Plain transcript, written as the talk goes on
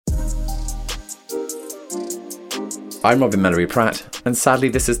I'm Robin Mallory Pratt, and sadly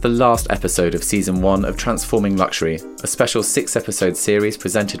this is the last episode of Season 1 of Transforming Luxury, a special 6-episode series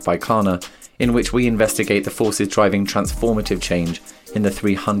presented by Klarna, in which we investigate the forces driving transformative change in the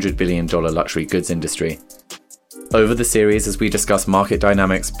 $300 billion luxury goods industry. Over the series, as we discuss market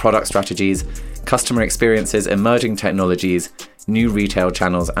dynamics, product strategies, customer experiences, emerging technologies, new retail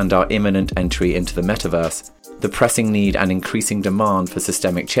channels, and our imminent entry into the metaverse, the pressing need and increasing demand for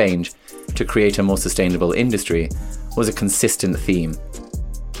systemic change to create a more sustainable industry was a consistent theme.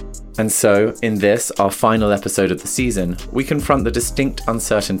 And so, in this, our final episode of the season, we confront the distinct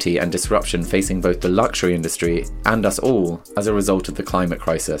uncertainty and disruption facing both the luxury industry and us all as a result of the climate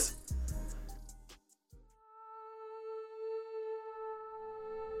crisis.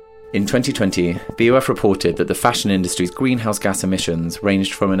 In 2020, BOF reported that the fashion industry's greenhouse gas emissions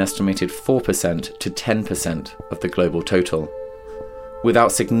ranged from an estimated 4% to 10% of the global total.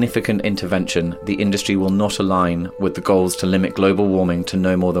 Without significant intervention, the industry will not align with the goals to limit global warming to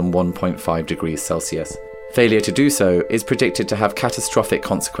no more than 1.5 degrees Celsius. Failure to do so is predicted to have catastrophic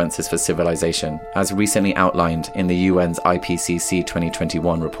consequences for civilization, as recently outlined in the UN's IPCC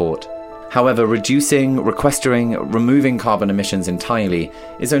 2021 report. However, reducing, removing carbon emissions entirely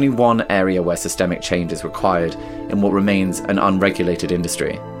is only one area where systemic change is required in what remains an unregulated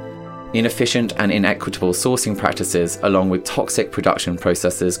industry. Inefficient and inequitable sourcing practices, along with toxic production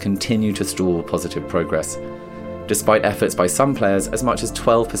processes, continue to stall positive progress. Despite efforts by some players, as much as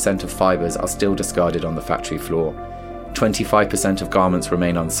 12% of fibres are still discarded on the factory floor. 25% of garments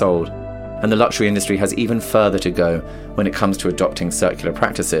remain unsold, and the luxury industry has even further to go when it comes to adopting circular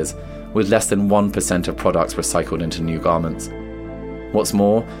practices, with less than 1% of products recycled into new garments. What's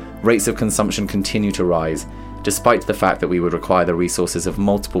more, rates of consumption continue to rise, despite the fact that we would require the resources of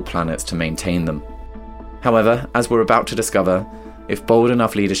multiple planets to maintain them. However, as we're about to discover, if bold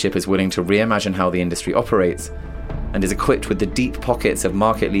enough leadership is willing to reimagine how the industry operates, and is equipped with the deep pockets of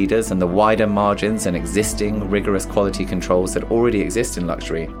market leaders and the wider margins and existing rigorous quality controls that already exist in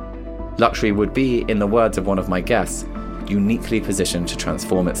luxury, luxury would be, in the words of one of my guests, uniquely positioned to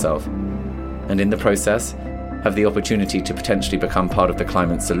transform itself, and in the process, have the opportunity to potentially become part of the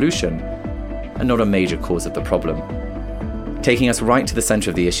climate solution and not a major cause of the problem. Taking us right to the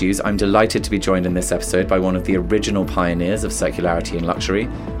centre of the issues, I'm delighted to be joined in this episode by one of the original pioneers of circularity in luxury,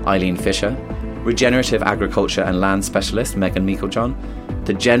 Eileen Fisher, regenerative agriculture and land specialist Megan Meiklejohn,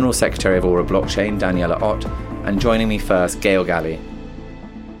 the General Secretary of Aura Blockchain, Daniela Ott, and joining me first, Gail Galley.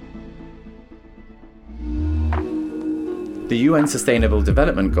 The UN Sustainable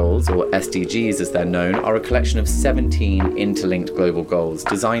Development Goals, or SDGs as they're known, are a collection of 17 interlinked global goals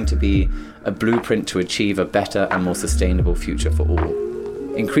designed to be a blueprint to achieve a better and more sustainable future for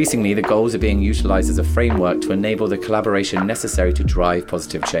all. Increasingly, the goals are being utilised as a framework to enable the collaboration necessary to drive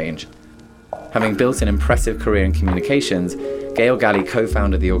positive change. Having built an impressive career in communications, Gail Galley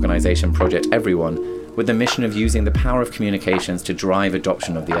co-founded the organisation Project Everyone with the mission of using the power of communications to drive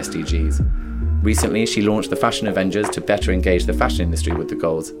adoption of the SDGs. Recently, she launched the Fashion Avengers to better engage the fashion industry with the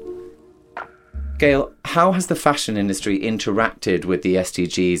goals. Gail, how has the fashion industry interacted with the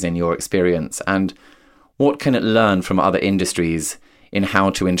SDGs in your experience, and what can it learn from other industries in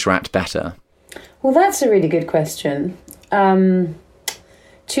how to interact better? Well, that's a really good question.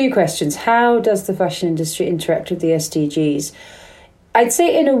 Two questions. How does the fashion industry interact with the SDGs? I'd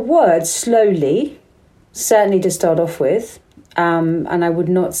say in a word, slowly, certainly to start off with. And I would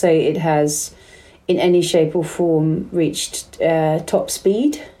not say it has in any shape or form reached top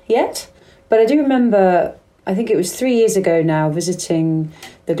speed yet. But I do remember, I think it was 3 years ago now, visiting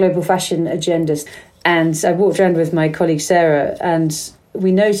the Global Fashion Agenda. And I walked around with my colleague Sarah, and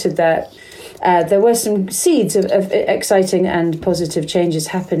we noted that there were some seeds of exciting and positive changes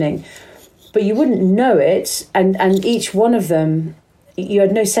happening. But you wouldn't know it, and each one of them, you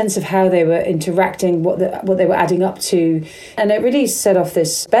had no sense of how they were interacting, what they were adding up to. And it really set off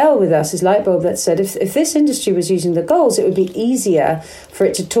this bell with us, this light bulb that said, if this industry was using the goals, it would be easier for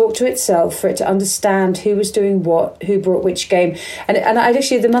it to talk to itself, for it to understand who was doing what, who brought which game. And I'd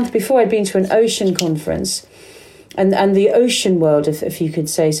actually, the month before, I'd been to an ocean conference. And the ocean world, if you could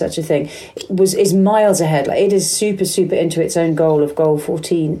say such a thing, is miles ahead. Like, it is super, super into its own goal of goal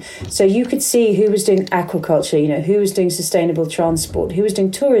 14. So you could see who was doing aquaculture, who was doing sustainable transport, who was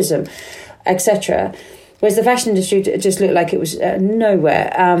doing tourism, etc. Whereas the fashion industry just looked like it was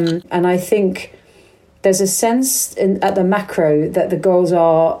nowhere. And I think there's a sense at the macro that the goals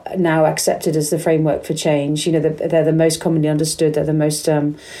are now accepted as the framework for change. They're the most commonly understood. They're the most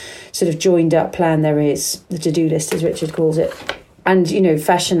sort of joined up plan there is, the to-do list, as Richard calls it. And,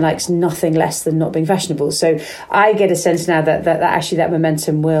 fashion likes nothing less than not being fashionable. So I get a sense now that actually that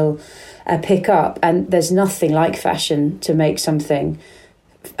momentum will pick up. And there's nothing like fashion to make something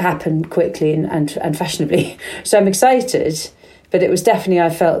happen quickly and fashionably. So I'm excited, but it was definitely, I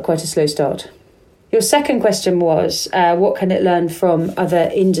felt, quite a slow start. Your second question was, what can it learn from other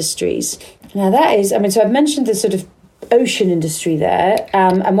industries? Now that is, so I've mentioned the sort of ocean industry there.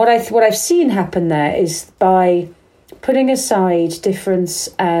 And what I've seen happen there is by putting aside difference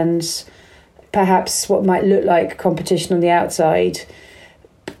and perhaps what might look like competition on the outside,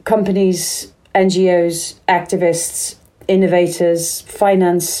 companies, NGOs, activists, innovators,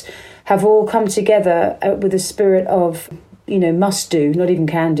 finance have all come together with a spirit of, must do, not even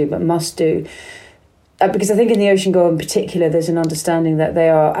can do, but must do. Because I think in the Ocean Goal in particular, there's an understanding that they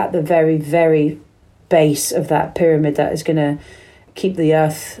are at the very, very base of that pyramid that is going to keep the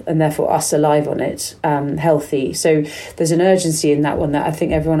earth and therefore us alive on it healthy. So there's an urgency in that one that I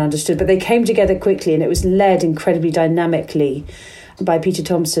think everyone understood. But they came together quickly, and it was led incredibly dynamically by Peter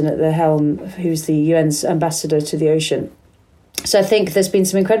Thompson at the helm, who's the UN's ambassador to the ocean. So I think there's been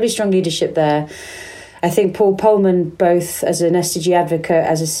some incredibly strong leadership there. I think Paul Polman, both as an SDG advocate,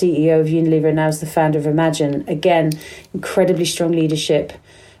 as a CEO of Unilever, and now as the founder of Imagine, again, incredibly strong leadership,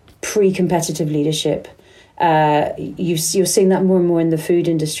 pre-competitive leadership. You're seeing that more and more in the food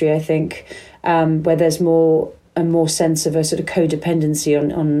industry, I think, where there's more and more sense of a sort of codependency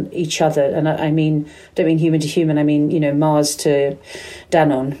on each other. And I don't mean human to human. I mean, Mars to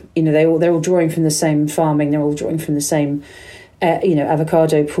Danone. They're all drawing from the same farming. They're all drawing from the same,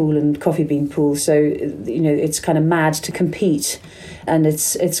 avocado pool and coffee bean pool. So, it's kind of mad to compete, and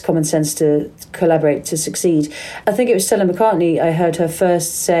it's common sense to collaborate to succeed. I think it was Stella McCartney, I heard her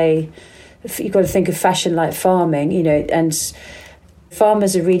first say, you've got to think of fashion like farming, and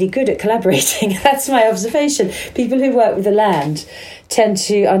farmers are really good at collaborating. That's my observation. People who work with the land tend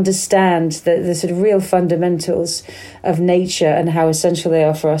to understand the sort of real fundamentals of nature and how essential they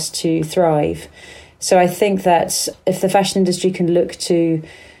are for us to thrive. So I think that if the fashion industry can look to,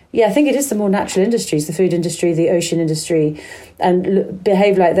 I think it is the more natural industries, the food industry, the ocean industry, and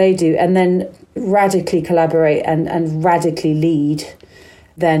behave like they do, and then radically collaborate and radically lead,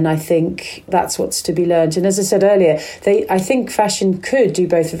 then I think that's what's to be learned. And as I said earlier, I think fashion could do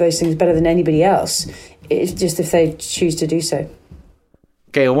both of those things better than anybody else. It's just if they choose to do so.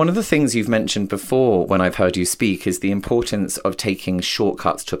 Gail, one of the things you've mentioned before when I've heard you speak is the importance of taking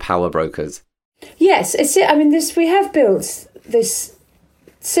shortcuts to power brokers. Yes, we have built this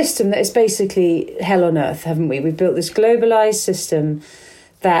system that is basically hell on earth, haven't we? We've built this globalised system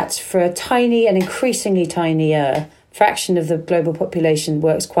that for a tiny and increasingly tinier fraction of the global population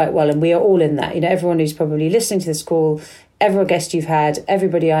works quite well, and we are all in that. Everyone who's probably listening to this call, every guest you've had,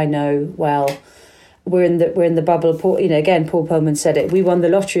 everybody I know well, we're in the bubble. Paul Polman said it. We won the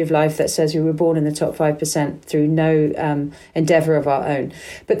lottery of life that says we were born in the top 5% through no endeavour of our own.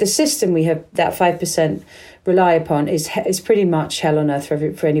 But the system we have, that 5% rely upon, is pretty much hell on earth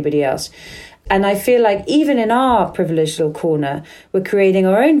for anybody else. And I feel like even in our privileged little corner, we're creating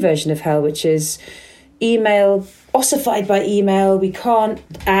our own version of hell, which is email, ossified by email. We can't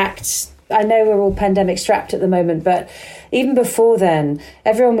act. I know we're all pandemic strapped at the moment, but even before then,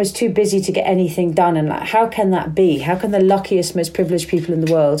 everyone was too busy to get anything done. And how can that be? How can the luckiest, most privileged people in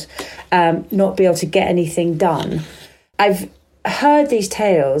the world not be able to get anything done? I've heard these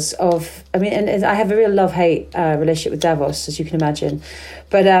tales of, and I have a real love-hate relationship with Davos, as you can imagine.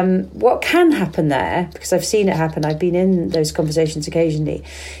 But what can happen there, because I've seen it happen, I've been in those conversations occasionally,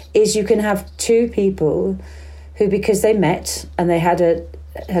 is you can have two people who, because they met and they had a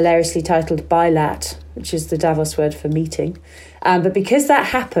hilariously titled bilat, which is the Davos word for meeting, but because that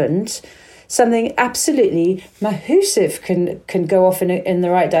happened, something absolutely mahoosive can go off in the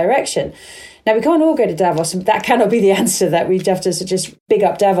right direction. Now, we can't all go to Davos, and that cannot be the answer. That we'd have to just big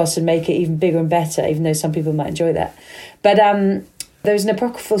up Davos and make it even bigger and better, even though some people might enjoy that. But there was an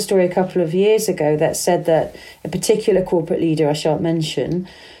apocryphal story a couple of years ago that said that a particular corporate leader, I shan't mention,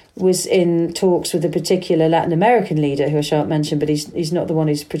 was in talks with a particular Latin American leader, who I shan't mention, but he's not the one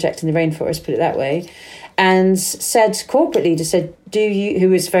who's protecting the rainforest, put it that way, and corporate leader said, who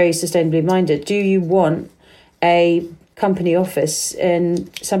was very sustainably minded, do you want a company office in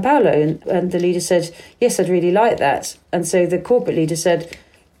Sao Paulo? And the leader said, yes, I'd really like that. And so the corporate leader said,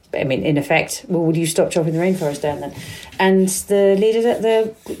 in effect, well, would you stop chopping the rainforest down then? And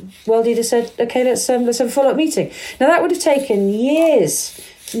the world leader said, okay, let's have a follow-up meeting. Now, that would have taken years,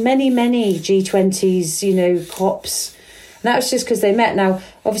 many G20s, COPs. And that was just because they met. Now,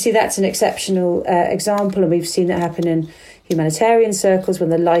 obviously, that's an exceptional example, and we've seen that happen in, humanitarian circles, when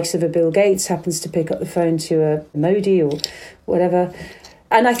the likes of a Bill Gates happens to pick up the phone to a Modi or whatever.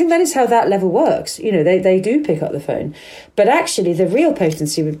 And I think that is how that level works. They do pick up the phone. But actually, the real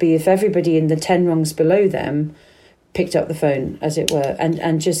potency would be if everybody in the 10 rungs below them picked up the phone, as it were,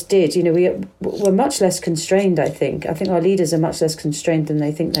 and just did. We're much less constrained, I think. I think our leaders are much less constrained than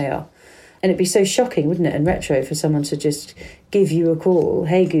they think they are. And it'd be so shocking, wouldn't it, in retro, for someone to just give you a call.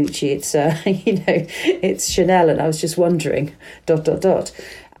 Hey, Gucci, it's Chanel, and I was just wondering, ...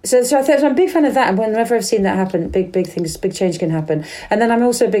 So I'm a big fan of that. And whenever I've seen that happen, big things, big change can happen. And then I'm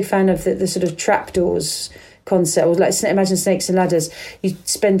also a big fan of the sort of trapdoors concept. Or like, imagine Snakes and Ladders. You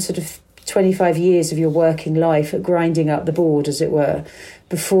spend sort of 25 years of your working life at grinding up the board, as it were,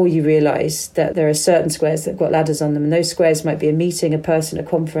 before you realise that there are certain squares that have got ladders on them. And those squares might be a meeting, a person, a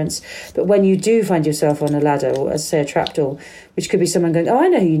conference. But when you do find yourself on a ladder, or as say a trapdoor, which could be someone going, I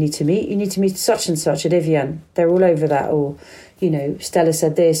know who you need to meet. You need to meet such and such at Evian. They're all over that. Or, Stella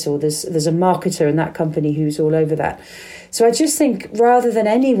said this, or there's a marketer in that company who's all over that. So I just think rather than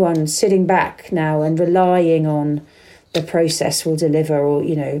anyone sitting back now and relying on the process will deliver, or,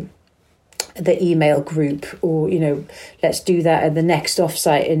 the email group, or, let's do that at the next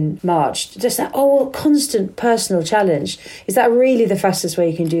offsite in March. Just that constant personal challenge. Is that really the fastest way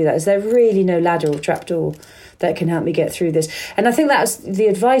you can do that? Is there really no ladder or trapdoor that can help me get through this? And I think that's the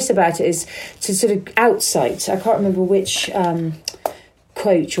advice about it, is to sort of outsight. I can't remember which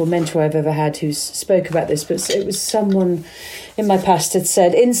coach or mentor I've ever had who spoke about this, but it was someone in my past had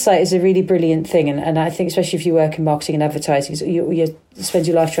said insight is a really brilliant thing, and I think especially if you work in marketing and advertising, so you spend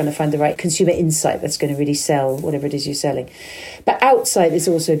your life trying to find the right consumer insight that's going to really sell whatever it is you're selling. But outsight is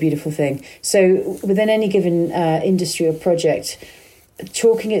also a beautiful thing. So within any given industry or project,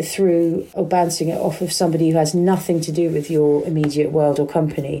 talking it through or bouncing it off of somebody who has nothing to do with your immediate world or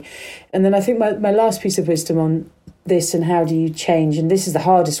company. And then I think my last piece of wisdom on this and how do you change, and this is the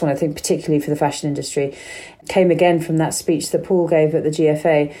hardest one I think particularly for the fashion industry, came again from that speech that Paul gave at the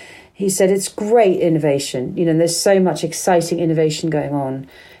GFA. He said it's great innovation, there's so much exciting innovation going on,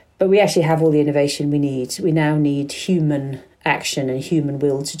 but we actually have all the innovation we need. We now need human action and human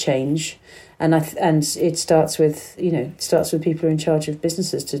will to change. And it starts with people who are in charge of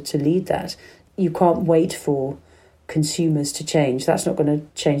businesses to lead that. You can't wait for consumers to change. That's not going to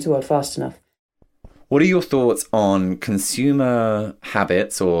change the world fast enough. What are your thoughts on consumer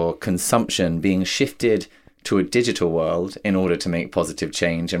habits or consumption being shifted to a digital world in order to make positive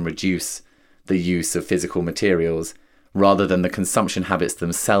change and reduce the use of physical materials, rather than the consumption habits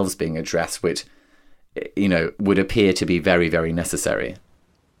themselves being addressed, which, would appear to be very, very necessary?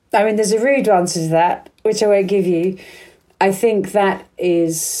 I mean, there's a rude answer to that, which I won't give you. I think that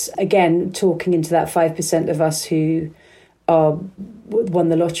is, again, talking into that 5% of us who won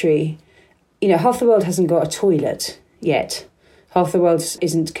the lottery. Half the world hasn't got a toilet yet. Half the world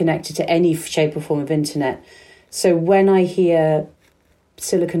isn't connected to any shape or form of internet. So when I hear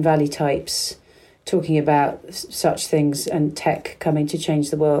Silicon Valley types talking about such things and tech coming to change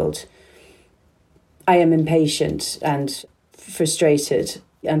the world, I am impatient and frustrated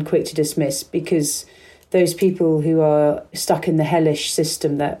and quick to dismiss, because those people who are stuck in the hellish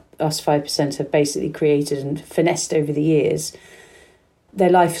system that us 5% have basically created and finessed over the years,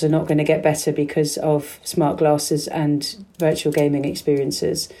 their lives are not going to get better because of smart glasses and virtual gaming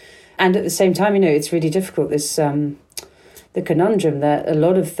experiences. And at the same time, it's really difficult. There's the conundrum that a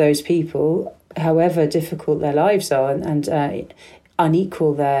lot of those people, however difficult their lives are and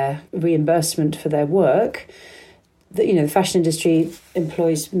unequal their reimbursement for their work, the fashion industry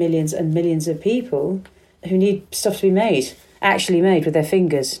employs millions and millions of people who need stuff to be actually made with their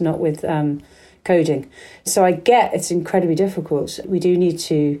fingers, not with coding. So I get it's incredibly difficult. We do need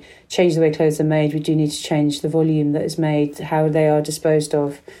to change the way clothes are made. We do need to change the volume that is made, how they are disposed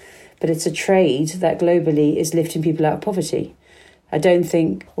of. But it's a trade that globally is lifting people out of poverty. I don't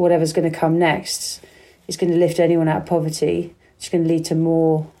think whatever's going to come next is going to lift anyone out of poverty. It's going to lead to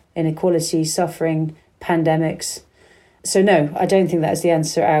more inequality, suffering, pandemics. So no, I don't think that's the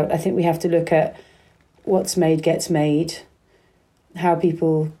answer out. I think we have to look at what's made gets made, how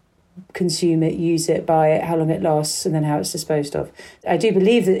people consume it, use it, buy it, how long it lasts, and then how it's disposed of. I do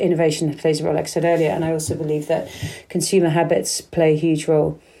believe that innovation plays a role, like I said earlier, and I also believe that consumer habits play a huge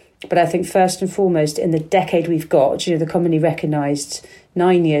role. But I think first and foremost, in the decade we've got, the commonly recognised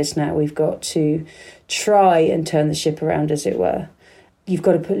 9 years now, we've got to try and turn the ship around, as it were. You've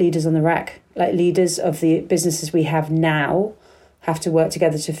got to put leaders on the rack. Like, leaders of the businesses we have now have to work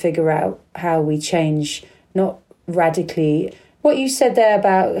together to figure out how we change, not radically. What you said there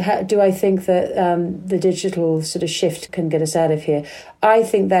about do I think that the digital sort of shift can get us out of here? I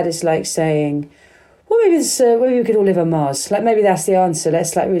think that is like saying, well, maybe we could all live on Mars. Like, maybe that's the answer.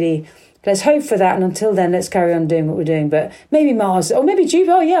 Let's hope for that, and until then, let's carry on doing what we're doing. But maybe Mars, or maybe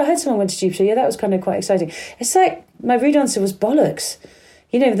Jupiter. Oh, yeah, I heard someone went to Jupiter. Yeah, that was kind of quite exciting. It's like, my read answer was bollocks.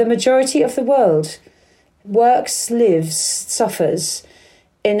 You know, the majority of the world works, lives, suffers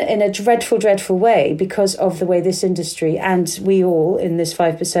in a dreadful, dreadful way because of the way this industry and we all in this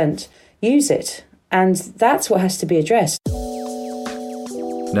 5% use it. And that's what has to be addressed.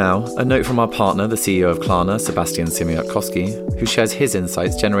 Now, a note from our partner, the CEO of Klarna, Sebastian Siemiatkowski, who shares his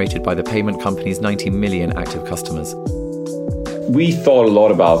insights generated by the payment company's 90 million active customers. We thought a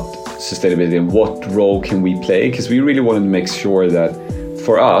lot about sustainability and what role can we play, because we really wanted to make sure that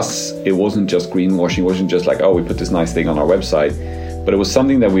for us, it wasn't just greenwashing, it wasn't just like, oh, we put this nice thing on our website, but it was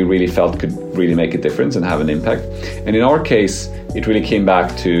something that we really felt could really make a difference and have an impact. And in our case, it really came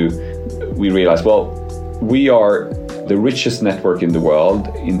back to, we realized, well, we are the richest network in the world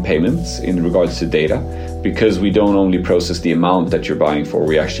in payments in regards to data, because we don't only process the amount that you're buying for,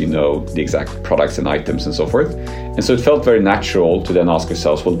 we actually know the exact products and items and so forth. And so it felt very natural to then ask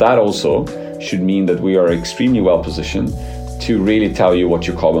ourselves, well, that also should mean that we are extremely well positioned to really tell you what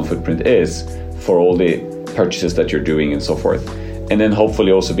your carbon footprint is for all the purchases that you're doing and so forth. And then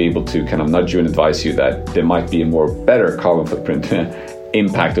hopefully also be able to kind of nudge you and advise you that there might be a more better carbon footprint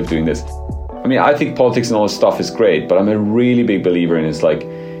impact of doing this. I mean, I think politics and all this stuff is great, but I'm a really big believer in it's like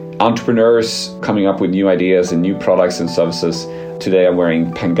entrepreneurs coming up with new ideas and new products and services. Today I'm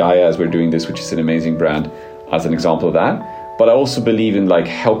wearing Pangaia as we're doing this, which is an amazing brand, as an example of that. But I also believe in like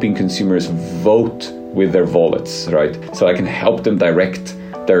helping consumers vote with their wallets, right? So I can help them direct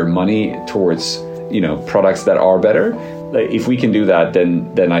their money towards, products that are better. Like, if we can do that,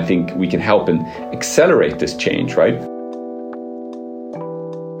 then I think we can help and accelerate this change, right?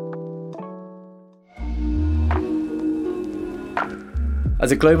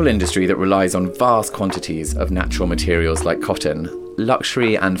 As a global industry that relies on vast quantities of natural materials like cotton,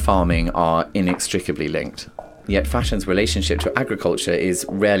 luxury and farming are inextricably linked. Yet fashion's relationship to agriculture is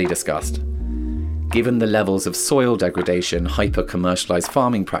rarely discussed. Given the levels of soil degradation hyper-commercialised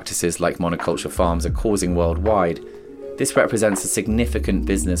farming practices like monoculture farms are causing worldwide, this represents a significant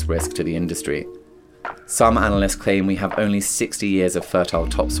business risk to the industry. Some analysts claim we have only 60 years of fertile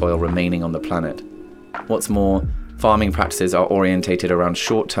topsoil remaining on the planet. What's more, farming practices are orientated around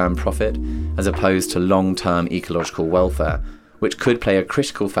short-term profit as opposed to long-term ecological welfare, which could play a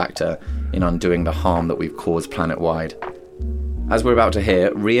critical factor in undoing the harm that we've caused planet-wide. As we're about to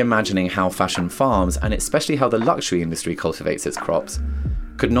hear, reimagining how fashion farms, and especially how the luxury industry cultivates its crops,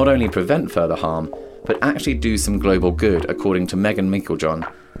 could not only prevent further harm, but actually do some global good, according to Megan Meiklejohn,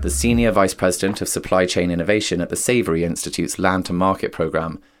 the Senior Vice President of Supply Chain Innovation at the Savory Institute's Land to Market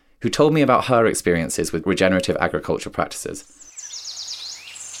programme, who told me about her experiences with regenerative agriculture practices.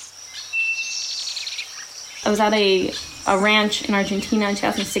 I was at a ranch in Argentina in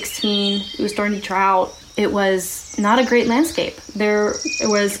 2016. It was during drought. It was not a great landscape. There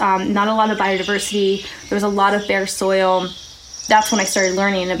was not a lot of biodiversity. There was a lot of bare soil. That's when I started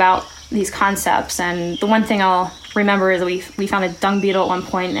learning about these concepts. And the one thing I'll remember is that we found a dung beetle at one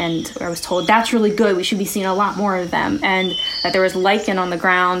point, and I was told that's really good. We should be seeing a lot more of them. And that there was lichen on the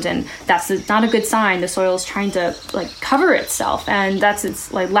ground, and that's not a good sign. The soil is trying to cover itself, and that's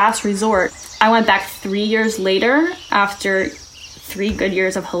its last resort. I went back 3 years later after 3 good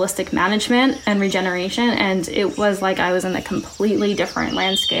years of holistic management and regeneration, and it was like I was in a completely different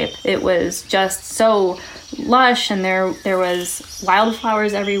landscape. It was just so lush, and there was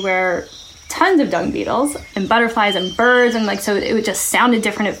wildflowers everywhere, tons of dung beetles and butterflies and birds, and so it just sounded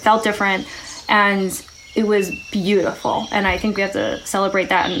different, it felt different, and it was beautiful. And I think we have to celebrate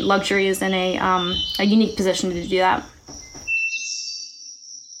that, and luxury is in a unique position to do that.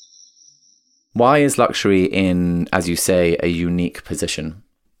 Why is luxury in, as you say, a unique position?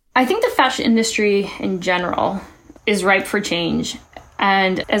 I think the fashion industry in general is ripe for change.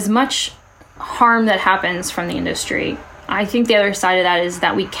 And as much harm that happens from the industry, I think the other side of that is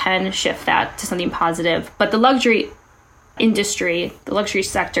that we can shift that to something positive. But the luxury industry, the luxury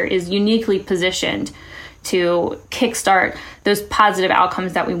sector, is uniquely positioned to kickstart those positive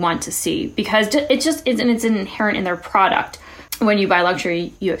outcomes that we want to see, because it just is, and it's inherent in their product. When you buy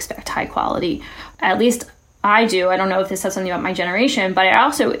luxury, you expect high quality. At least I do. I don't know if this says something about my generation, but I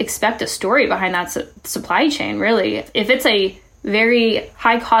also expect a story behind that supply chain, really. If it's a very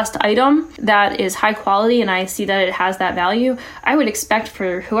high cost item that is high quality and I see that it has that value, I would expect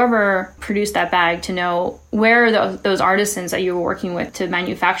for whoever produced that bag to know where those artisans that you were working with to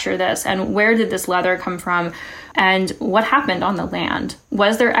manufacture this, and where did this leather come from, and what happened on the land.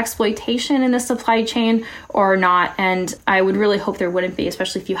 Was there exploitation in the supply chain or not? And I would really hope there wouldn't be,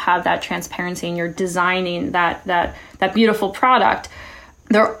 especially if you have that transparency and you're designing that beautiful product.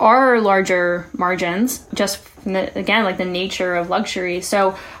 There are larger margins, just from the nature of luxury.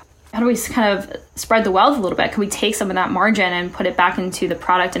 So how do we kind of spread the wealth a little bit? Can we take some of that margin and put it back into the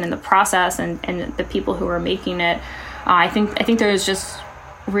product and in the process and the people who are making it? I think there's just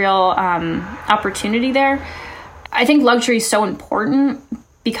real opportunity there. I think luxury is so important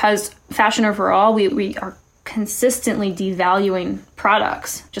because fashion overall, we are consistently devaluing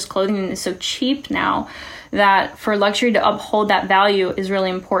products. Just clothing is so cheap now that for luxury to uphold that value is really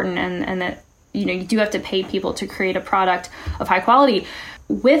important, and that you do have to pay people to create a product of high quality.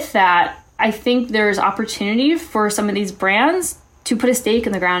 With that, I think there's opportunity for some of these brands to put a stake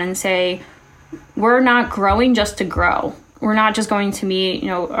in the ground and say, we're not growing just to grow. We're not just going to meet,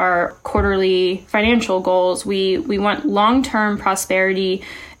 our quarterly financial goals. We want long-term prosperity,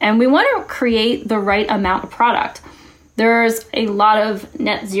 and we want to create the right amount of product. There's a lot of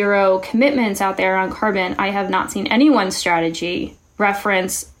net zero commitments out there on carbon. I have not seen anyone's strategy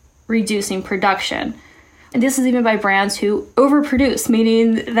reference reducing production. And this is even by brands who overproduce,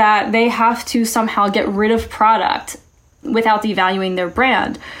 meaning that they have to somehow get rid of product without devaluing their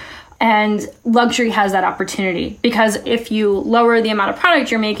brand. And luxury has that opportunity, because if you lower the amount of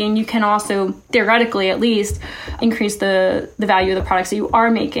product you're making, you can also, theoretically at least, increase the value of the products that you are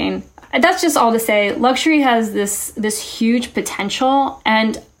making. And that's just all to say, luxury has this huge potential,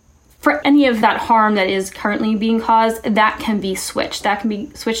 and for any of that harm that is currently being caused, that can be switched. That can be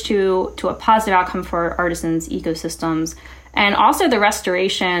switched to a positive outcome for artisans, ecosystems, and also the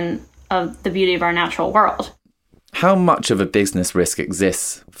restoration of the beauty of our natural world. How much of a business risk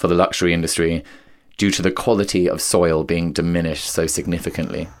exists for the luxury industry due to the quality of soil being diminished so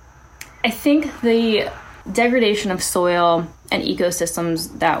significantly? I think the degradation of soil and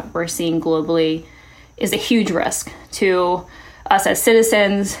ecosystems that we're seeing globally is a huge risk to us as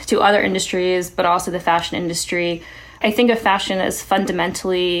citizens, to other industries, but also the fashion industry. I think of fashion as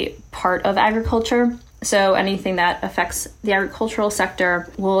fundamentally part of agriculture. So anything that affects the agricultural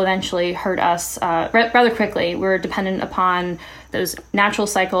sector will eventually hurt us rather quickly. We're dependent upon those natural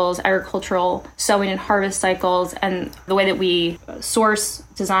cycles, agricultural sowing and harvest cycles, and the way that we source,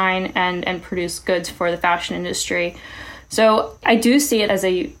 design, and produce goods for the fashion industry. So I do see it as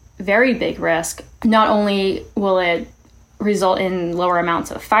a very big risk. Not only will it result in lower amounts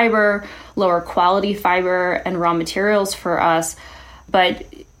of fiber, lower quality fiber and raw materials for us, but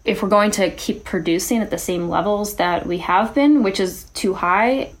if we're going to keep producing at the same levels that we have been, which is too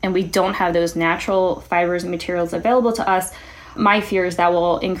high, and we don't have those natural fibers and materials available to us, my fear is that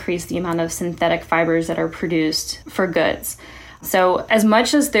will increase the amount of synthetic fibers that are produced for goods. So as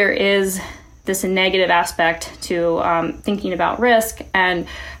much as there is this negative aspect to thinking about risk and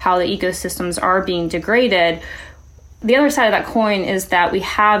how the ecosystems are being degraded, the other side of that coin is that we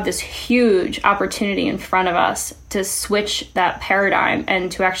have this huge opportunity in front of us to switch that paradigm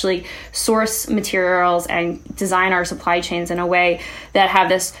and to actually source materials and design our supply chains in a way that have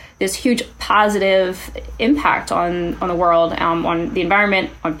this huge positive impact on the world, on the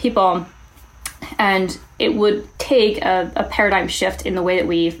environment, on people. And it would take a paradigm shift in the way that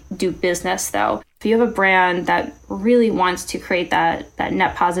we do business, though. If you have a brand that really wants to create that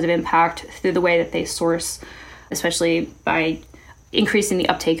net positive impact through the way that they source, especially by increasing the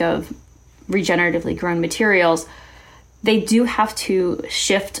uptake of regeneratively grown materials, they do have to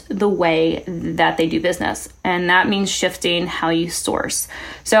shift the way that they do business. And that means shifting how you source.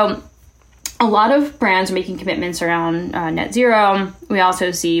 So a lot of brands are making commitments around net zero. We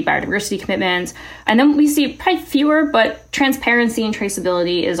also see biodiversity commitments. And then we see probably fewer, but transparency and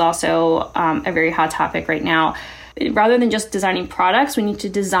traceability is also a very hot topic right now. Rather than just designing products, we need to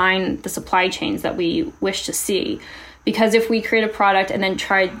design the supply chains that we wish to see. Because if we create a product and then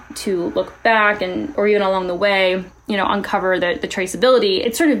try to look back or even along the way, uncover the traceability,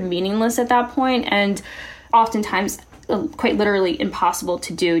 it's sort of meaningless at that point, and oftentimes quite literally impossible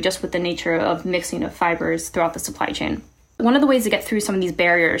to do just with the nature of mixing of fibers throughout the supply chain. One of the ways to get through some of these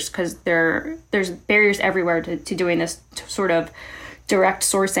barriers, because there's barriers everywhere to doing this sort of direct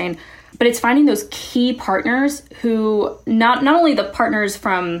sourcing, but it's finding those key partners who, not only the partners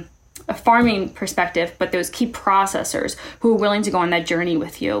from a farming perspective, but those key processors who are willing to go on that journey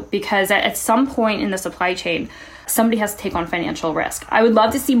with you. Because at some point in the supply chain, somebody has to take on financial risk. I would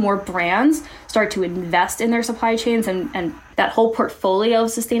love to see more brands start to invest in their supply chains, and that whole portfolio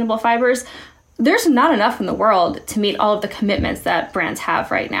of sustainable fibers, there's not enough in the world to meet all of the commitments that brands have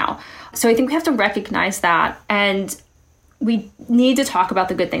right now. So I think we have to recognize that, and we need to talk about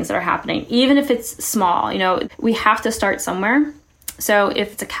the good things that are happening, even if it's small. We have to start somewhere. So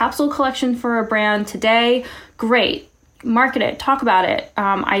if it's a capsule collection for a brand today, great. Market it, talk about it.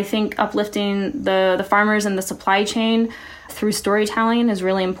 I think uplifting the farmers and the supply chain through storytelling is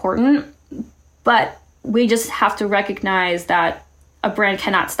really important. But we just have to recognize that a brand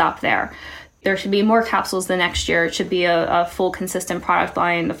cannot stop there. There should be more capsules the next year. It should be a full, consistent product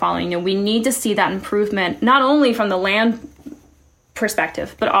line the following year. We need to see that improvement, not only from the land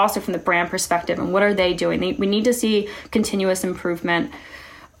perspective, but also from the brand perspective. And what are they doing? We need to see continuous improvement.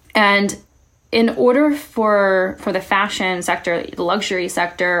 And in order for the fashion sector, the luxury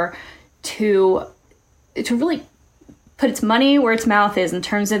sector, to really put its money where its mouth is in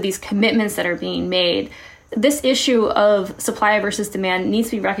terms of these commitments that are being made, this issue of supply versus demand needs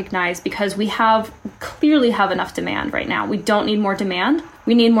to be recognized, because we clearly have enough demand right now. We don't need more demand.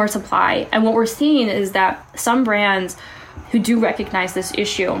 We need more supply. And what we're seeing is that some brands who do recognize this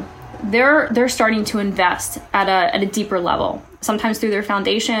issue, they're starting to invest at a deeper level, sometimes through their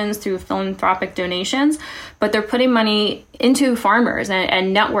foundations, through philanthropic donations, but they're putting money into farmers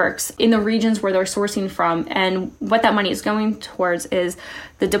and networks in the regions where they're sourcing from. And what that money is going towards is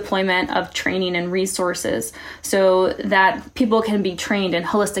the deployment of training and resources so that people can be trained in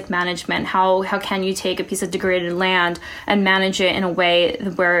holistic management. How can you take a piece of degraded land and manage it in a way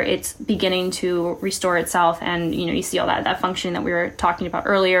where it's beginning to restore itself? And, you see all that functioning that we were talking about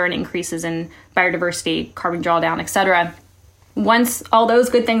earlier, and increases in biodiversity, carbon drawdown, etc. Once all those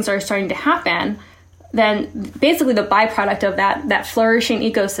good things are starting to happen, then basically the byproduct of that flourishing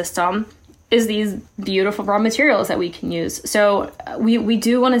ecosystem is these beautiful raw materials that we can use. So we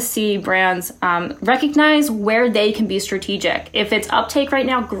do want to see brands recognize where they can be strategic. If it's uptake right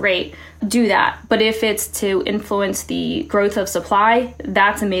now, great, do that. But if it's to influence the growth of supply,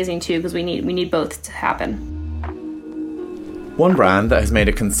 that's amazing too, because we need both to happen. One brand that has made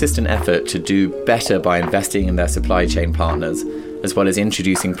a consistent effort to do better by investing in their supply chain partners, as well as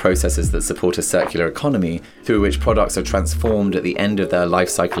introducing processes that support a circular economy through which products are transformed at the end of their life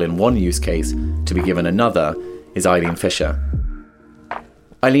cycle in one use case to be given another, is Eileen Fisher.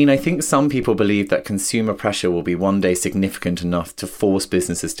 Eileen, I think some people believe that consumer pressure will be one day significant enough to force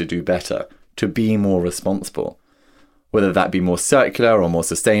businesses to do better, to be more responsible, whether that be more circular or more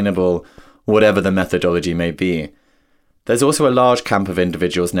sustainable, whatever the methodology may be. There's also a large camp of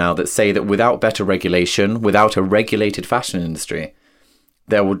individuals now that say that without better regulation, without a regulated fashion industry,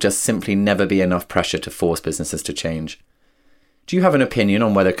 there will just simply never be enough pressure to force businesses to change. Do you have an opinion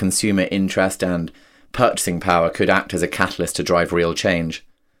on whether consumer interest and purchasing power could act as a catalyst to drive real change?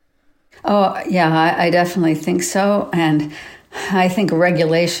 Oh, yeah, I definitely think so. And I think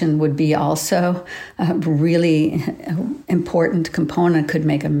regulation would be also a really important component, could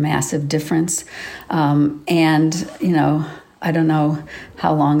make a massive difference. I don't know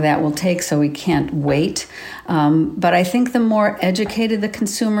how long that will take, so we can't wait. But I think the more educated the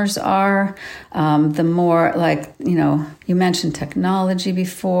consumers are, the more, you mentioned technology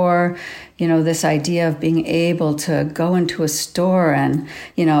before, this idea of being able to go into a store and,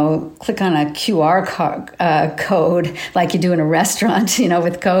 click on a QR code like you do in a restaurant,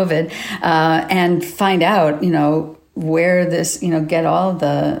 with COVID, and find out, where this, get all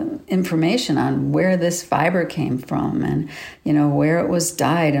the information on where this fiber came from, and, where it was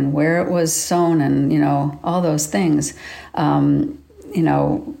dyed and where it was sewn, and, all those things, what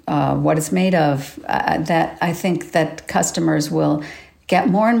it's made of, that I think that customers will get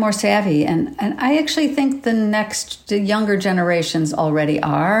more and more savvy. And I actually think the younger generations already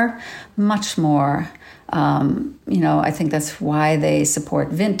are much more. I think that's why they support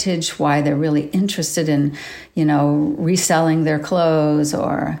vintage, why they're really interested in, reselling their clothes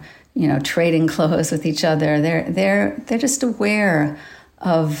or, trading clothes with each other. They're just aware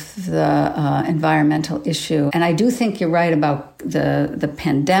of the environmental issue. And I do think you're right about the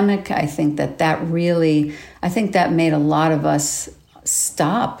pandemic. I think that made a lot of us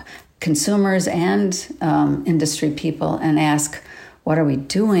stop, consumers and industry people, and ask, what are we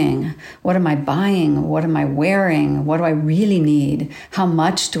doing? What am I buying? What am I wearing? What do I really need? How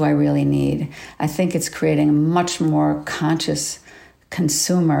much do I really need? I think it's creating a much more conscious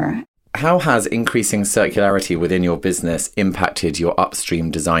consumer. How has increasing circularity within your business impacted your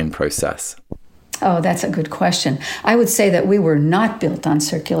upstream design process? Oh, that's a good question. I would say that we were not built on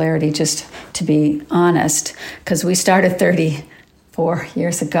circularity, just to be honest, because we started 34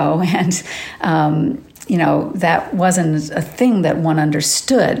 years ago. And, that wasn't a thing that one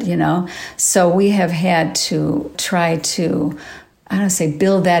understood, So we have had to try to, I don't say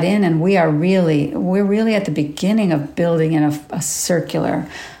build that in, and we're really at the beginning of building in a circular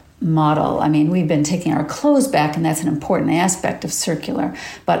model. I mean, we've been taking our clothes back, and that's an important aspect of circular.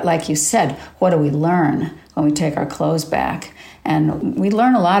 But like you said, what do we learn when we take our clothes back? And we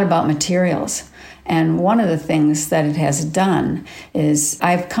learn a lot about materials. And one of the things that it has done is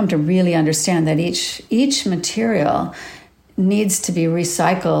I've come to really understand that each material needs to be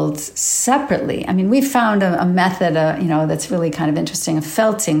recycled separately. I mean, we found a method, that's really kind of interesting, of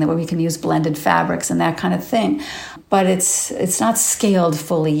felting, that where we can use blended fabrics and that kind of thing. But it's not scaled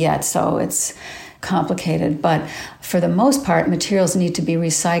fully yet, so it's complicated. But for the most part, materials need to be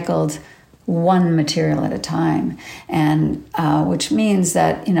recycled one material at a time, and which means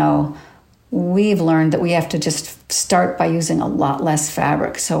that, we've learned that we have to just start by using a lot less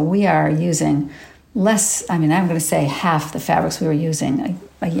fabric. So we are using less, I'm going to say half the fabrics we were using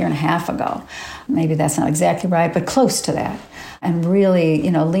a year and a half ago. Maybe that's not exactly right, but close to that. And really,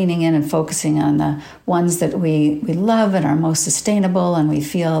 leaning in and focusing on the ones that we love and are most sustainable, and we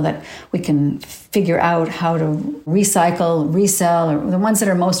feel that we can figure out how to recycle, resell, or the ones that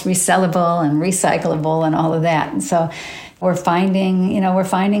are most resellable and recyclable and all of that. And so we're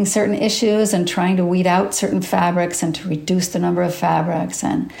finding certain issues and trying to weed out certain fabrics and to reduce the number of fabrics.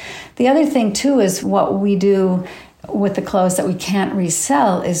 And the other thing, too, is what we do with the clothes that we can't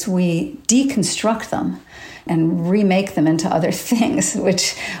resell is we deconstruct them and remake them into other things,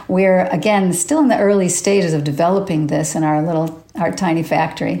 which we're, again, still in the early stages of developing this in our tiny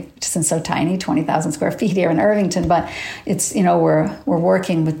factory, which isn't so tiny, 20,000 square feet here in Irvington, but it's, we're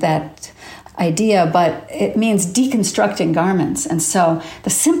working with that idea, but it means deconstructing garments. And so the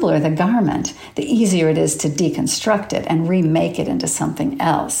simpler the garment, the easier it is to deconstruct it and remake it into something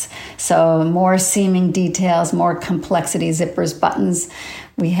else. So more seaming details, more complexity, zippers, buttons.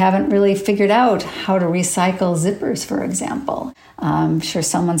 We haven't really figured out how to recycle zippers, for example. I'm sure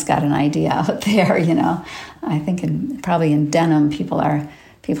someone's got an idea out there, I think probably in denim, people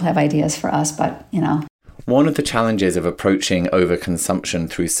have ideas for us, but, One of the challenges of approaching overconsumption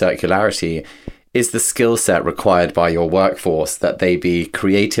through circularity is the skill set required by your workforce, that they be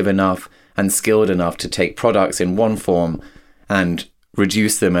creative enough and skilled enough to take products in one form and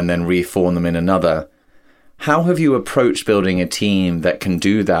reduce them and then reform them in another. How have you approached building a team that can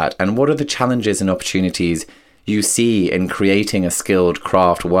do that? And what are the challenges and opportunities you see in creating a skilled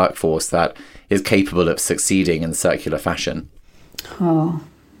craft workforce that is capable of succeeding in circular fashion? Oh,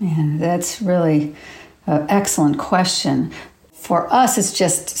 man, that's really an excellent question. For us, it's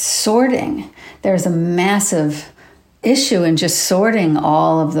just sorting. There's a massive issue in just sorting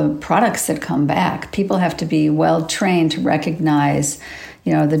all of the products that come back. People have to be well trained to recognize,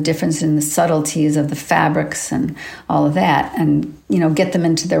 the difference in the subtleties of the fabrics and all of that, and, get them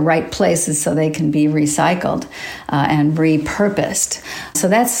into the right places so they can be recycled and repurposed. So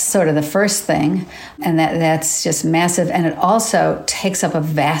that's sort of the first thing, and that's just massive. And it also takes up a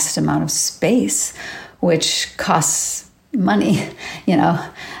vast amount of space, which costs money,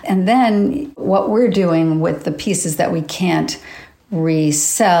 And then what we're doing with the pieces that we can't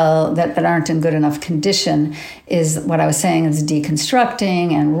resell, that aren't in good enough condition, is what I was saying, is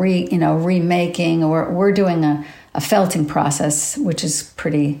deconstructing and remaking. We're doing a felting process, which is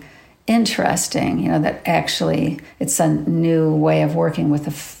pretty interesting, that actually it's a new way of working with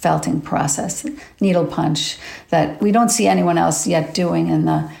the felting process, needle punch, that we don't see anyone else yet doing in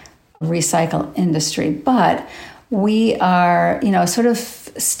the recycle industry. But we are, sort of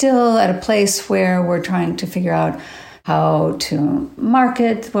still at a place where we're trying to figure out how to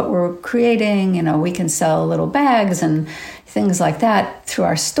market what we're creating. We can sell little bags and things like that through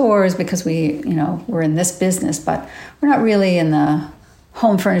our stores because we're in this business, but we're not really in the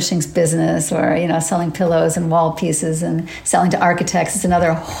home furnishings business or, selling pillows and wall pieces and selling to architects. It's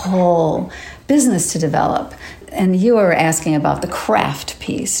another whole business to develop. And you were asking about the craft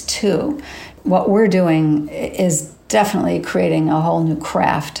piece too. What we're doing is definitely creating a whole new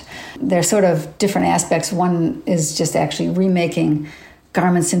craft. There's sort of different aspects. One is just actually remaking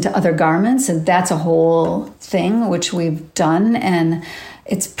garments into other garments, and that's a whole thing which we've done, and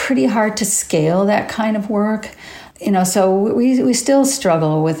it's pretty hard to scale that kind of work. So we still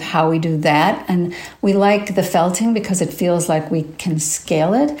struggle with how we do that, and we like the felting because it feels like we can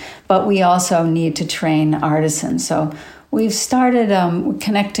scale it, but we also need to train artisans. So we've started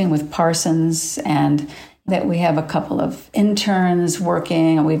connecting with Parsons, and that we have a couple of interns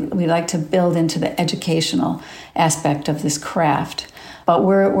working, and we like to build into the educational aspect of this craft. But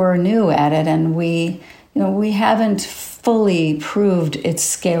we're new at it, and we haven't fully proved its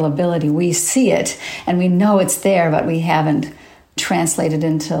scalability. We see it and we know it's there, but we haven't translated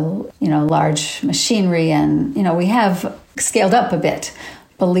into, large machinery. And, we have scaled up a bit,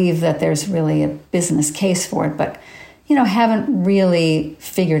 believe that there's really a business case for it, but, haven't really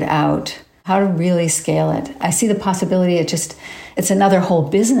figured out how to really scale it. I see the possibility. It's another whole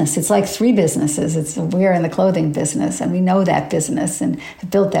business. It's like 3 businesses. We're in the clothing business and we know that business and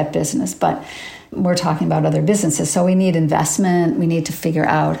have built that business, but we're talking about other businesses. So we need investment. We need to figure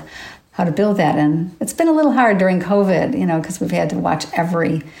out how to build that. And it's been a little hard during COVID, because we've had to watch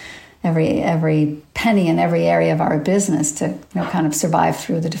every penny in every area of our business to, kind of survive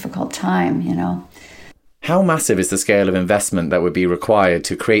through the difficult time, How massive is the scale of investment that would be required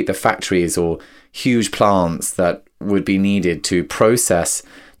to create the factories or huge plants that would be needed to process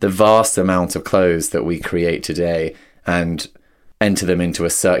the vast amount of clothes that we create today and enter them into a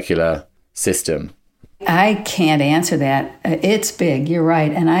circular system? I can't answer that. It's big, you're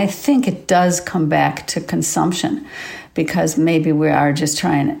right. And I think it does come back to consumption, because maybe we are just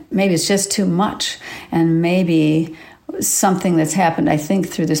maybe it's just too much. And maybe something that's happened, I think,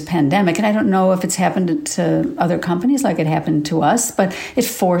 through this pandemic, and I don't know if it's happened to other companies like it happened to us, but it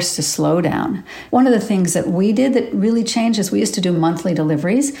forced a slowdown. One of the things that we did that really changed is we used to do monthly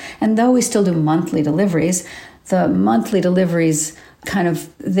deliveries, and though we still do monthly deliveries, the monthly deliveries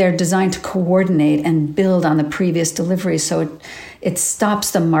they're designed to coordinate and build on the previous delivery, so it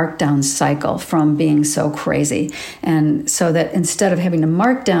stops the markdown cycle from being so crazy. And so that instead of having to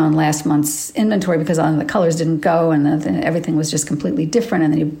mark down last month's inventory because the colors didn't go and everything was just completely different,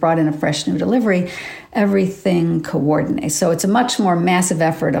 and then you brought in a fresh new delivery, everything coordinates. So it's a much more massive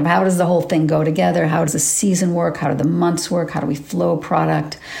effort of how does the whole thing go together? How does the season work? How do the months work? How do we flow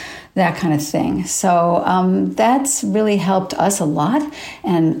product? That kind of thing. So that's really helped us a lot.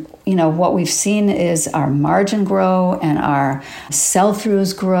 And, what we've seen is our margin grow and our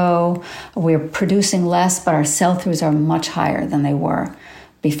sell-throughs grow. We're producing less, but our sell-throughs are much higher than they were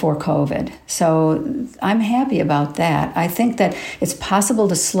before COVID. So I'm happy about that. I think that it's possible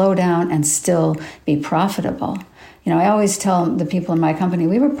to slow down and still be profitable. I always tell the people in my company,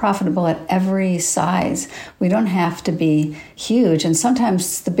 we were profitable at every size. We don't have to be huge. And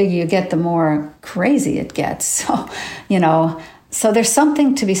sometimes the bigger you get, the more crazy it gets. So there's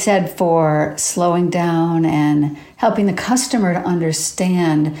something to be said for slowing down and helping the customer to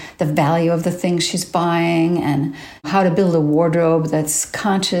understand the value of the things she's buying and how to build a wardrobe that's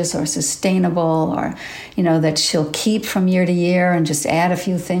conscious or sustainable, or, that she'll keep from year to year and just add a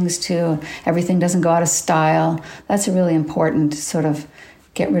few things to. Everything doesn't go out of style. That's a really important sort of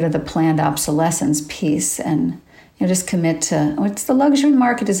get rid of the planned obsolescence piece and just commit to, the luxury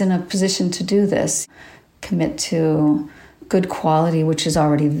market is in a position to do this. Commit to good quality, which is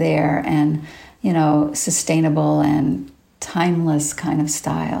already there, and, sustainable and timeless kind of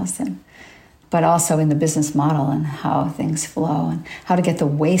styles, but also in the business model and how things flow and how to get the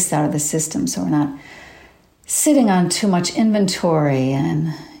waste out of the system so we're not sitting on too much inventory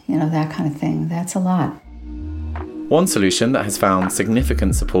and, that kind of thing. That's a lot. One solution that has found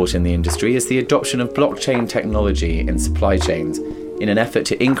significant support in the industry is the adoption of blockchain technology in supply chains in an effort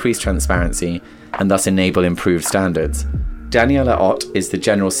to increase transparency and thus enable improved standards. Daniela Ott is the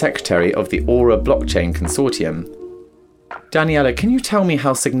General Secretary of the Aura Blockchain Consortium. Daniela, can you tell me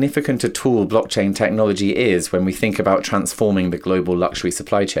how significant a tool blockchain technology is when we think about transforming the global luxury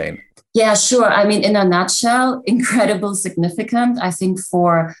supply chain? Yeah, sure. In a nutshell, incredible significant, I think,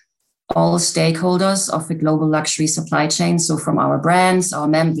 for all stakeholders of the global luxury supply chain. So from our brands,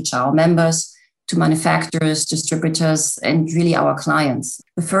 which are our members, to manufacturers, distributors, and really our clients.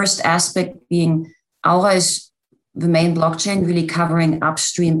 The first aspect being Aura is the main blockchain really covering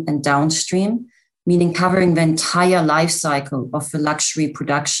upstream and downstream, meaning covering the entire life cycle of the luxury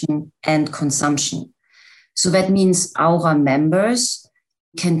production and consumption. So that means Aura members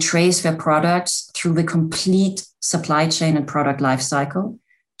can trace their products through the complete supply chain and product life cycle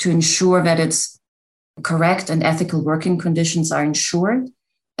to ensure that its correct and ethical working conditions are ensured,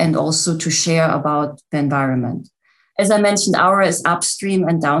 and also to share about the environment. As I mentioned, Aura is upstream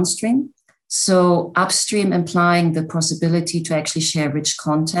and downstream. So upstream implying the possibility to actually share rich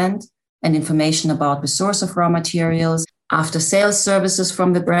content and information about the source of raw materials, after sales services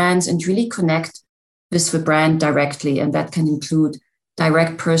from the brands, and really connect with the brand directly. And that can include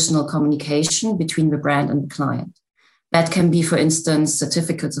direct personal communication between the brand and the client. That can be, for instance,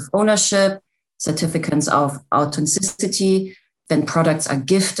 certificates of ownership, certificates of authenticity, then products are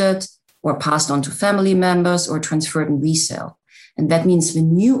gifted or passed on to family members or transferred in resale. And that means the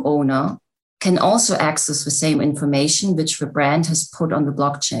new owner can also access the same information which the brand has put on the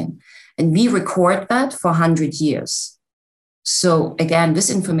blockchain. And we record that for 100 years. So again, this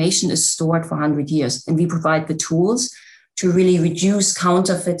information is stored for 100 years, and we provide the tools to really reduce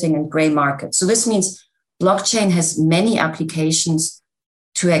counterfeiting and gray market. So this means blockchain has many applications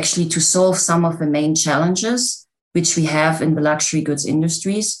to solve some of the main challenges which we have in the luxury goods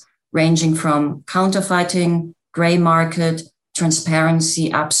industries, ranging from counterfeiting, gray market,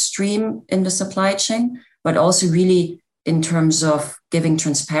 transparency upstream in the supply chain, but also really in terms of giving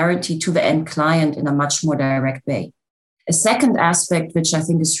transparency to the end client in a much more direct way. A second aspect, which I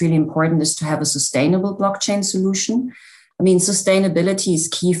think is really important, is to have a sustainable blockchain solution. I mean, sustainability is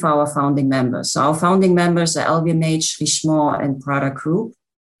key for our founding members. So our founding members are LVMH, Richemont, and Prada Group.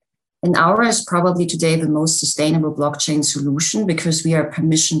 And Aura is probably today the most sustainable blockchain solution because we are a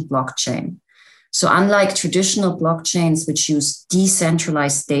permissioned blockchain. So unlike traditional blockchains, which use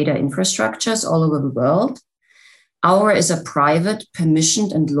decentralized data infrastructures all over the world, Aura is a private,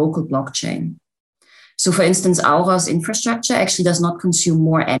 permissioned, and local blockchain. So for instance, Aura's infrastructure actually does not consume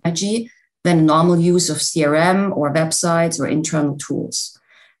more energy than normal use of CRM or websites or internal tools.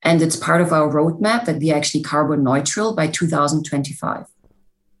 And it's part of our roadmap that we are actually carbon neutral by 2025.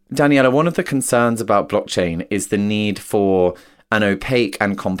 Daniela, one of the concerns about blockchain is the need for an opaque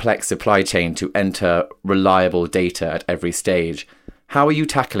and complex supply chain to enter reliable data at every stage. How are you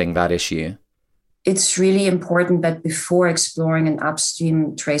tackling that issue? It's really important that before exploring an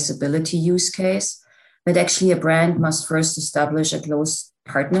upstream traceability use case, that actually a brand must first establish a close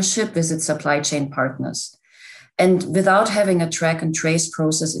partnership with its supply chain partners. And without having a track and trace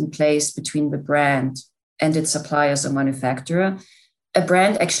process in place between the brand and its suppliers or manufacturer, a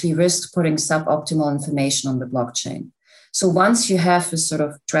brand actually risks putting suboptimal information on the blockchain. So once you have this sort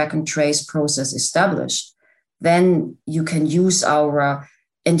of track and trace process established, then you can use Aura.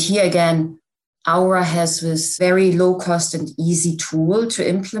 And here again, Aura has this very low cost and easy tool to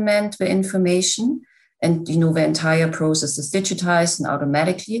implement the information. And, the entire process is digitized and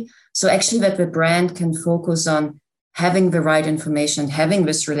automatically. So actually that the brand can focus on having the right information, having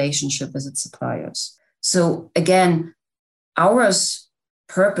this relationship with its suppliers. So again, Aura's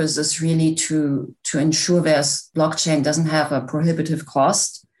purpose is really to ensure blockchain doesn't have a prohibitive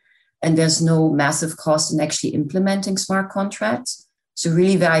cost and there's no massive cost in actually implementing smart contracts. So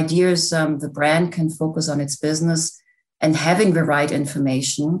really the idea is the brand can focus on its business and having the right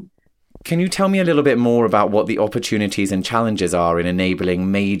information. Can you tell me a little bit more about what the opportunities and challenges are in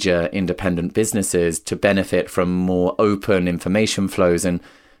enabling major independent businesses to benefit from more open information flows and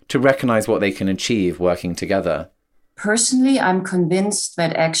to recognize what they can achieve working together? Personally, I'm convinced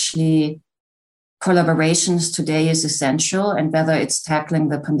that actually collaborations today is essential, and whether it's tackling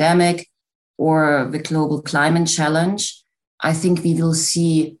the pandemic or the global climate challenge, I think we will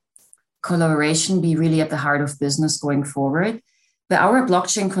see collaboration be really at the heart of business going forward. The Aura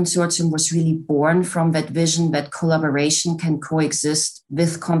Blockchain Consortium was really born from that vision that collaboration can coexist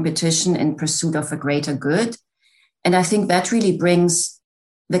with competition in pursuit of a greater good. And I think that really brings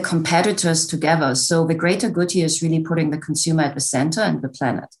the competitors together. So the greater good here is really putting the consumer at the center and the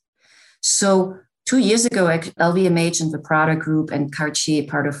planet. So 2 years ago, LVMH and the Prada Group and Cartier,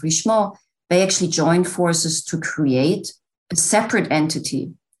 part of Richemont, they actually joined forces to create a separate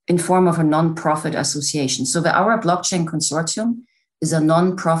entity in form of a non-profit association. So the Aura Blockchain Consortium is a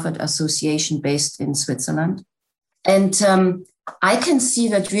non-profit association based in Switzerland. And I can see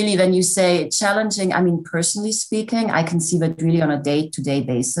that really when you say challenging, I mean, personally speaking, I can see that really on a day-to-day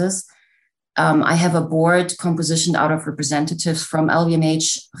basis. I have a board composition out of representatives from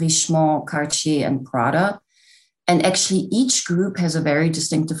LVMH, Richemont, Cartier, and Prada. And actually each group has a very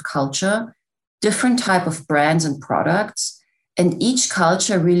distinctive culture, different type of brands and products. And each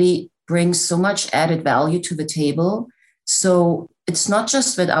culture really brings so much added value to the table. So it's not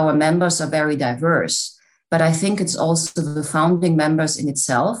just that our members are very diverse, but I think it's also the founding members in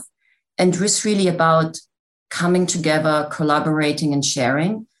itself. And it's really about coming together, collaborating and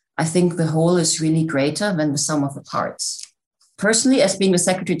sharing. I think the whole is really greater than the sum of the parts. Personally, as being the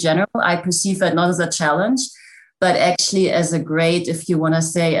Secretary General, I perceive that not as a challenge, but actually as a great, if you want to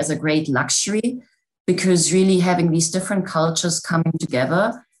say, as a great luxury, because really having these different cultures coming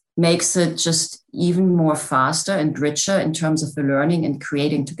together makes it just even more faster and richer in terms of the learning and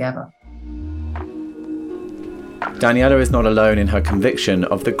creating together. Daniela is not alone in her conviction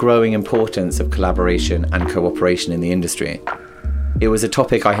of the growing importance of collaboration and cooperation in the industry. It was a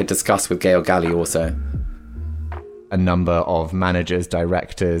topic I had discussed with Gail Galli also. A number of managers,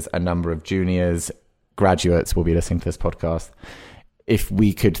 directors, a number of juniors, graduates will be listening to this podcast. If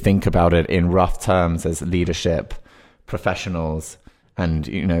we could think about it in rough terms as leadership, professionals, and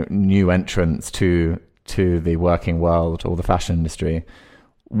new entrants to the working world or the fashion industry,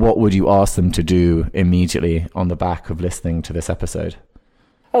 what would you ask them to do immediately on the back of listening to this episode?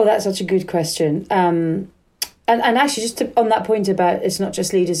 Oh, that's such a good question. And actually, on that point about it's not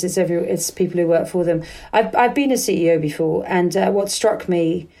just leaders, it's people who work for them. I've been a CEO before, and what struck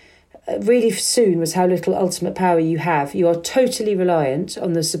me really soon was how little ultimate power you have. You are totally reliant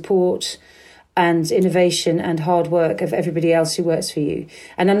on the support and innovation and hard work of everybody else who works for you.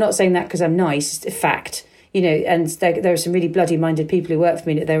 And I'm not saying that because I'm nice, it's a fact. And there are some really bloody-minded people who work for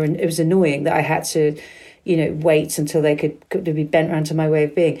me. It was annoying that I had to, wait until they could be bent around to my way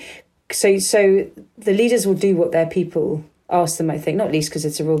of being. So the leaders will do what their people ask them, I think, not least because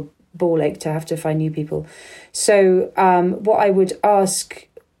it's a real ball ache to have to find new people. So what I would ask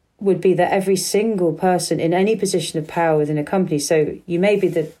would be that every single person in any position of power within a company, so you may be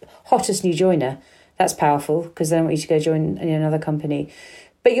the hottest new joiner, that's powerful because they don't want you to go join in another company,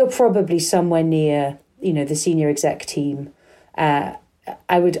 but you're probably somewhere near, the senior exec team. I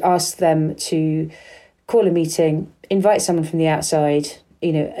would ask them to call a meeting, invite someone from the outside,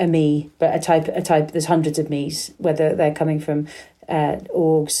 a me, but a type, there's hundreds of me's, whether they're coming from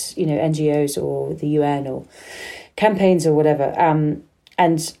orgs, NGOs or the UN or campaigns or whatever.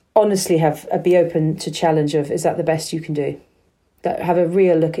 And honestly be open to challenge of, is that the best you can do? That have a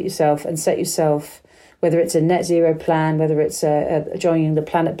real look at yourself and set yourself, whether it's a net zero plan, whether it's joining the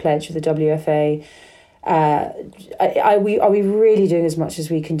Planet Pledge with the WFA, are we really doing as much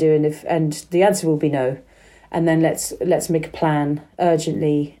as we can do? And the answer will be no. And then let's make a plan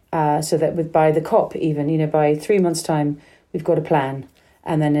urgently, so that by the COP even, by 3 months' time, we've got a plan.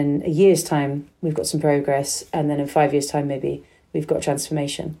 And then in a year's time, we've got some progress. And then in 5 years' time, maybe we've got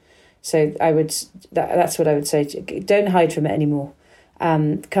transformation. So that's what I would say. Don't hide from it anymore.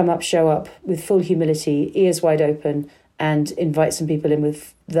 Come up, show up with full humility, ears wide open, and invite some people in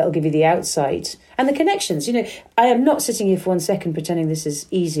that'll give you the outside and the connections. I am not sitting here for 1 second pretending this is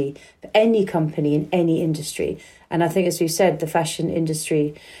easy for any company in any industry. And I think, as we've said, the fashion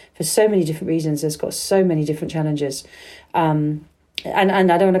industry, for so many different reasons, has got so many different challenges. And I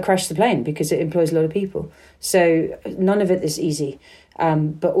don't want to crash the plane because it employs a lot of people. So none of it is easy,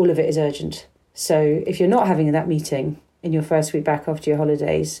 but all of it is urgent. So if you're not having that meeting in your first week back after your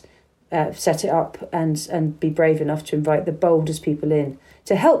holidays, set it up and be brave enough to invite the boldest people in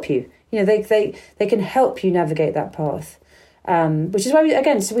to help you. They can help you navigate that path, which is why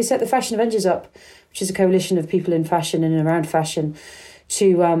we set the Fashion Avengers up, which is a coalition of people in fashion and around fashion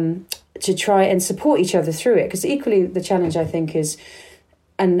to try and support each other through it. Because equally the challenge, I think, is,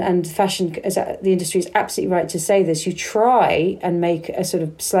 and fashion, as the industry is absolutely right to say this, you try and make a sort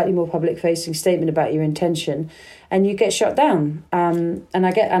of slightly more public-facing statement about your intention, and you get shot down. And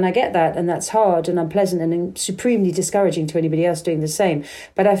I get that, and that's hard and unpleasant and supremely discouraging to anybody else doing the same.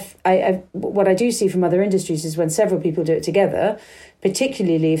 But what I do see from other industries is when several people do it together,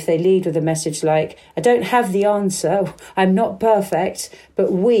 particularly if they lead with a message like, I don't have the answer, I'm not perfect,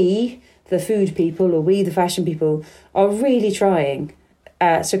 but we, the food people, or we, the fashion people, are really trying.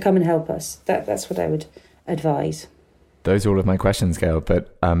 So come and help us. That's what I would advise. Those are all of my questions, Gail,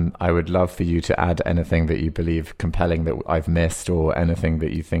 but I would love for you to add anything that you believe compelling that I've missed, or anything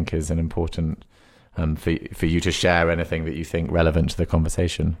that you think is an important, for you to share anything that you think relevant to the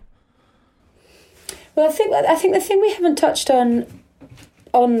conversation. Well, I think the thing we haven't touched on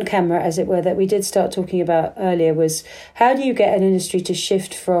camera, as it were, that we did start talking about earlier was, how do you get an industry to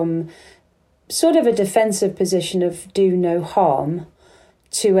shift from sort of a defensive position of do no harm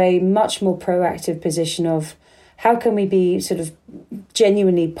to a much more proactive position of how can we be sort of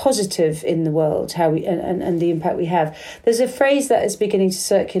genuinely positive in the world, and the impact we have. There's a phrase that is beginning to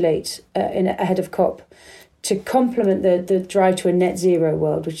circulate ahead of COP to complement the drive to a net zero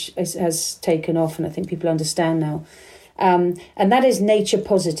world, which has taken off, and I think people understand now. And that is nature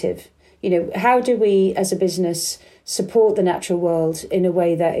positive. How do we as a business support the natural world in a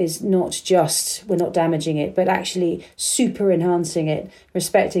way that is not just, we're not damaging it, but actually super enhancing it,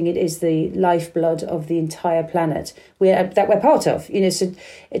 respecting it is the lifeblood of the entire planet that we're part of. So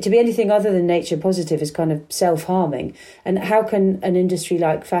to be anything other than nature positive is kind of self-harming. And how can an industry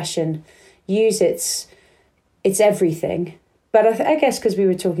like fashion use its everything? But I guess because we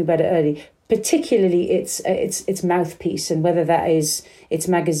were talking about it earlier, particularly its mouthpiece, and whether that is its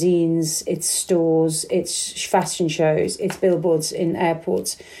magazines, its stores, its fashion shows, its billboards in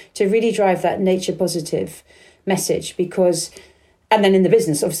airports, to really drive that nature positive message. And then in the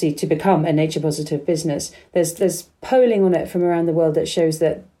business, obviously, to become a nature positive business, there's polling on it from around the world that shows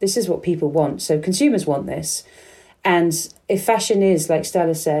that this is what people want. So consumers want this. And if fashion is, like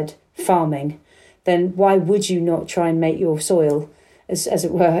Stella said, farming, then why would you not try and make your soil as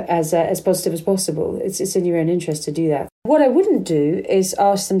it were, as positive as possible? It's in your own interest to do that. What I wouldn't do is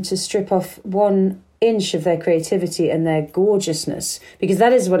ask them to strip off 1 inch of their creativity and their gorgeousness, because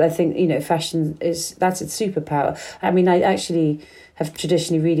that is what I think, fashion is, that's its superpower. I mean, I actually have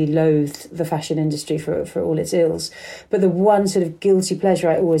traditionally really loathed the fashion industry for all its ills, but the one sort of guilty pleasure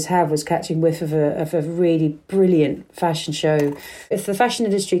I always have was catching whiff of a really brilliant fashion show. If the fashion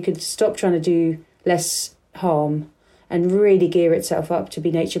industry could stop trying to do less harm and really gear itself up to be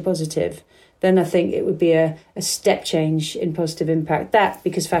nature positive, then I think it would be a step change in positive impact. That,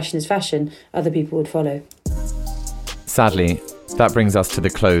 because fashion is fashion, other people would follow. Sadly, that brings us to the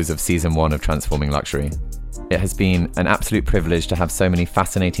close of season 1 of Transforming Luxury. It has been an absolute privilege to have so many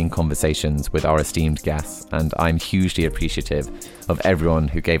fascinating conversations with our esteemed guests, and I'm hugely appreciative of everyone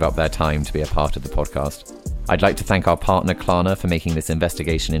who gave up their time to be a part of the podcast. I'd like to thank our partner Klarna for making this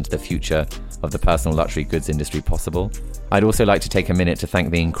investigation into the future of the personal luxury goods industry possible. I'd also like to take a minute to thank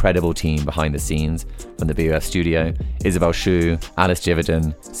the incredible team behind the scenes from the BOF studio: Isabel Shu, Alice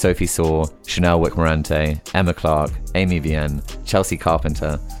Jividan, Sophie Saw, Chanel Wick-Morante, Emma Clark, Amy Vienne, Chelsea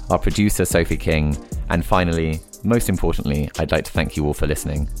Carpenter, our producer Sophie King, and finally, most importantly, I'd like to thank you all for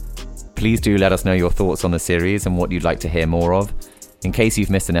listening. Please do let us know your thoughts on the series and what you'd like to hear more of. In case you've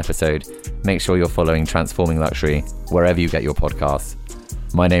missed an episode, make sure you're following Transforming Luxury wherever you get your podcasts.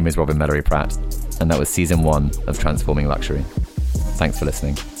 My name is Robin Mellery Pratt, and that was season 1 of Transforming Luxury. Thanks for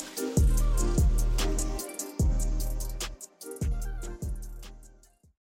listening.